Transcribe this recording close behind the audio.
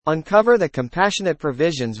Uncover the compassionate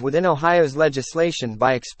provisions within Ohio's legislation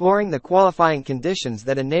by exploring the qualifying conditions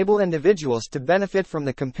that enable individuals to benefit from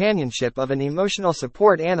the companionship of an emotional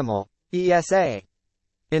support animal, ESA.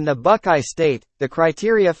 In the Buckeye State, the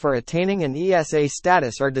criteria for attaining an ESA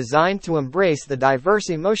status are designed to embrace the diverse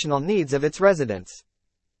emotional needs of its residents.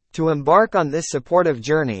 To embark on this supportive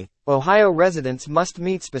journey, Ohio residents must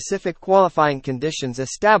meet specific qualifying conditions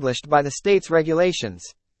established by the state's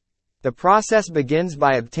regulations. The process begins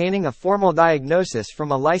by obtaining a formal diagnosis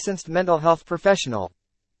from a licensed mental health professional.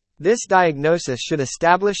 This diagnosis should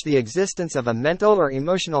establish the existence of a mental or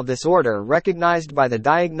emotional disorder recognized by the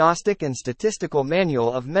Diagnostic and Statistical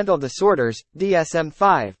Manual of Mental Disorders,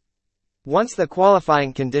 DSM-5. Once the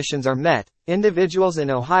qualifying conditions are met, individuals in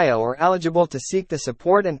Ohio are eligible to seek the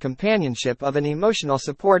support and companionship of an emotional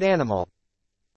support animal.